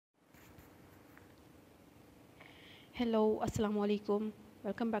Hello, Assalamu alaikum.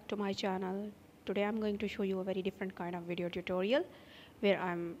 Welcome back to my channel. Today I'm going to show you a very different kind of video tutorial where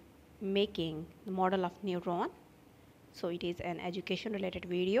I'm making the model of neuron. So it is an education related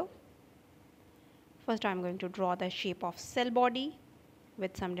video. First I'm going to draw the shape of cell body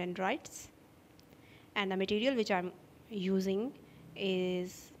with some dendrites, and the material which I'm using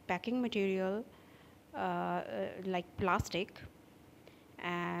is packing material like plastic,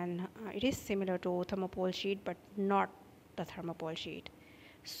 and it is similar to thermopole sheet but not the thermopole sheet.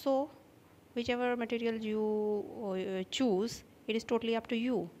 So whichever material you choose, it is totally up to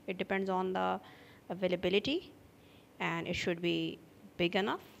you. It depends on the availability, and it should be big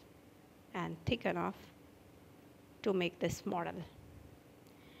enough and thick enough to make this model.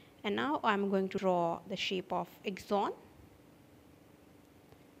 And now I'm going to draw the shape of axon,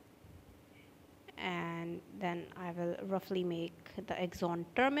 and then I will roughly make the axon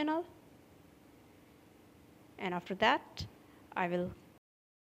terminal, and after that I will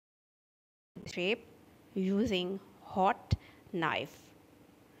shape using hot knife,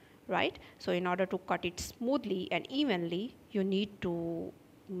 right? So in order to cut it smoothly and evenly, you need to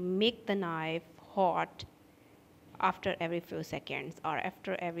make the knife hot after every few seconds or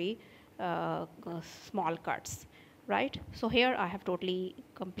after every small cuts, right? So here I have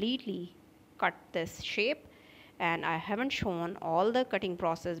completely cut this shape, and I haven't shown all the cutting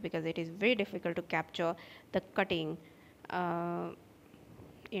process because it is very difficult to capture the cutting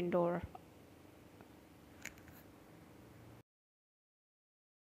indoor.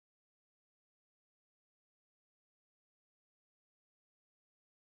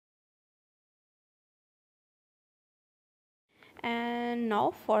 And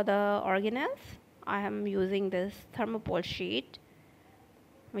now for the organelles, I am using this thermopole sheet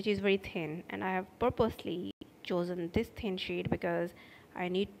which is very thin, and I have purposely chosen this thin sheet because I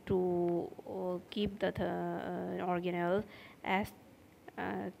need to keep the organelle as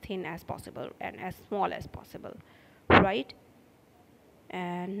thin as possible and as small as possible, right?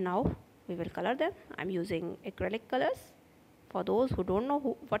 And now we will color them. I'm using acrylic colors. For those who don't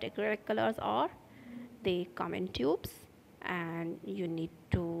know what acrylic colors are, they come in tubes, and you need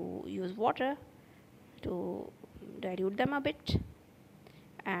to use water to dilute them a bit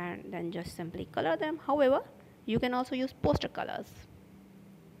and then just simply color them. However, you can also use poster colors.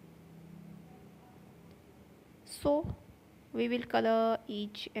 So we will color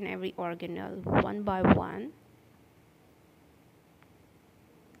each and every organelle one by one,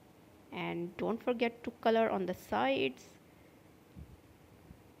 and don't forget to color on the sides.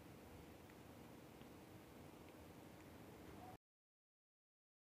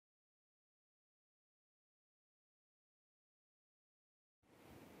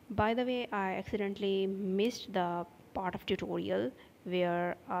 By the way, I accidentally missed the part of tutorial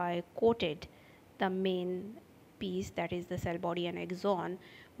where I coated the main piece, that is the cell body and axon,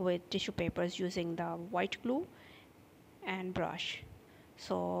 with tissue papers using the white glue and brush.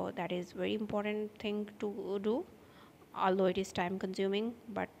 So that is very important thing to do, although it is time consuming,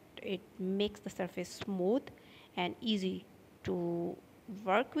 but it makes the surface smooth and easy to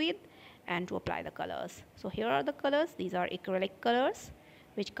work with and to apply the colors. So here are the colors. These are acrylic colors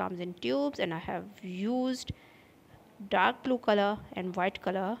which comes in tubes, and I have used dark blue color and white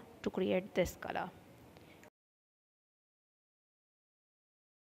color to create this color.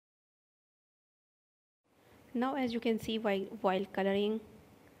 Now as you can see while coloring,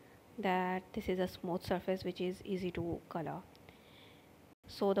 that this is a smooth surface which is easy to color.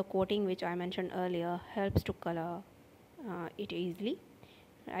 So the coating which I mentioned earlier helps to color it easily,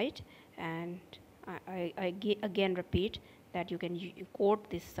 right? And I again repeat that you can coat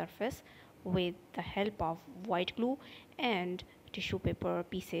this surface with the help of white glue and tissue paper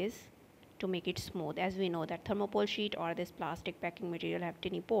pieces to make it smooth. As we know that thermopole sheet or this plastic packing material have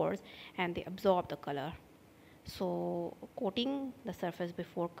tiny pores and they absorb the color. So coating the surface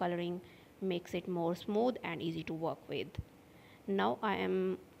before coloring makes it more smooth and easy to work with. Now I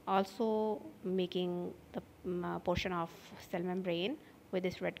am also making the portion of cell membrane with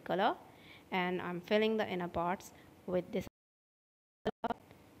this red color, and I'm filling the inner parts with this color,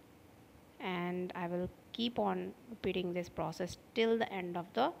 and I will keep on repeating this process till the end of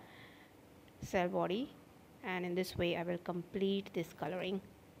the cell body, and in this way I will complete this coloring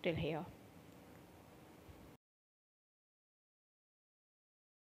till here.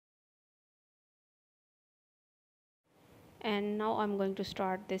 And now I'm going to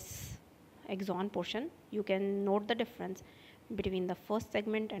start this axon portion. You can note the difference between the first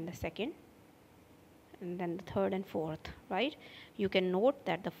segment and the second, and then the third and fourth, right? You can note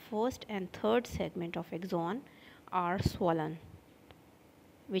that the first and third segment of axon are swollen,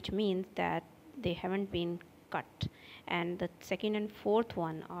 which means that they haven't been cut, and the second and fourth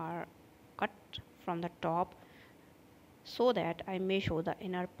one are cut from the top so that I may show the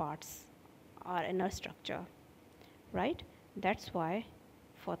inner parts or inner structure, right? That's why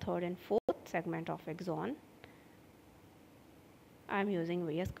for third and fourth segment of axon I'm using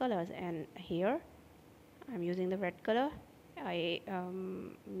various colors, and here I'm using the red color. I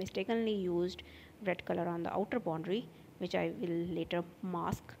mistakenly used red color on the outer boundary, which I will later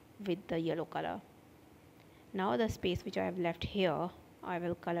mask with the yellow color. Now the space which I have left here, I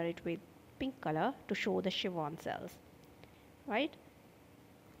will color it with pink color to show the chevron cells, right?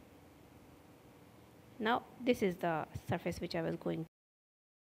 Now this is the surface which I was going.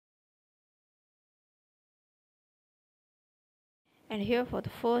 And here for the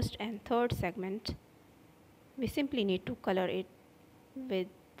first and third segment, we simply need to color it with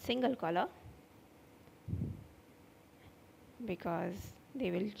single color because they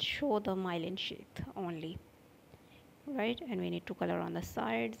will show the myelin sheath only, right? And we need to color on the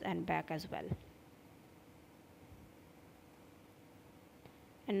sides and back as well.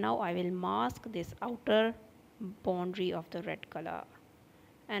 And now I will mask this outer boundary of the red color,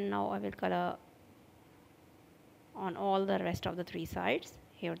 and now I will color on all the rest of the three sides.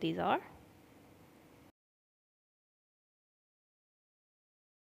 Here these are.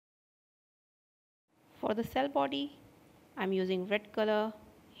 For the cell body, I'm using red color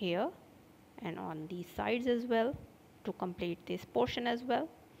here and on these sides as well to complete this portion as well.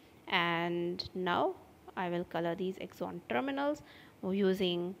 And now I will color these axon terminals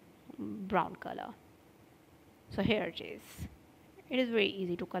using brown color. So here it is. It is very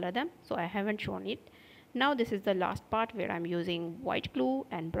easy to color them, so I haven't shown it. Now this is the last part where I'm using white glue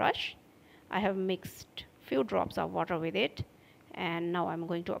and brush. I have mixed few drops of water with it, and now I'm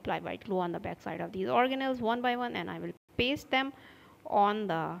going to apply white glue on the back side of these organelles one by one, and I will paste them on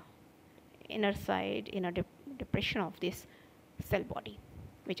the inner side, inner depression of this cell body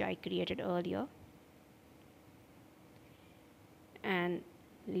which I created earlier, and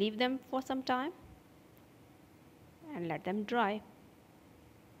leave them for some time and let them dry.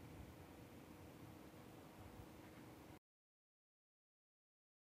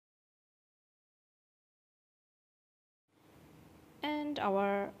 And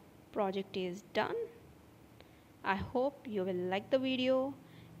our project is done. I hope you will like the video,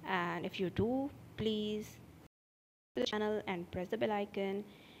 and if you do, please subscribe to the channel and press the bell icon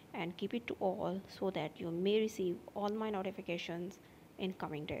and keep it to all so that you may receive all my notifications in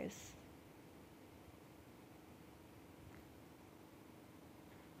coming days.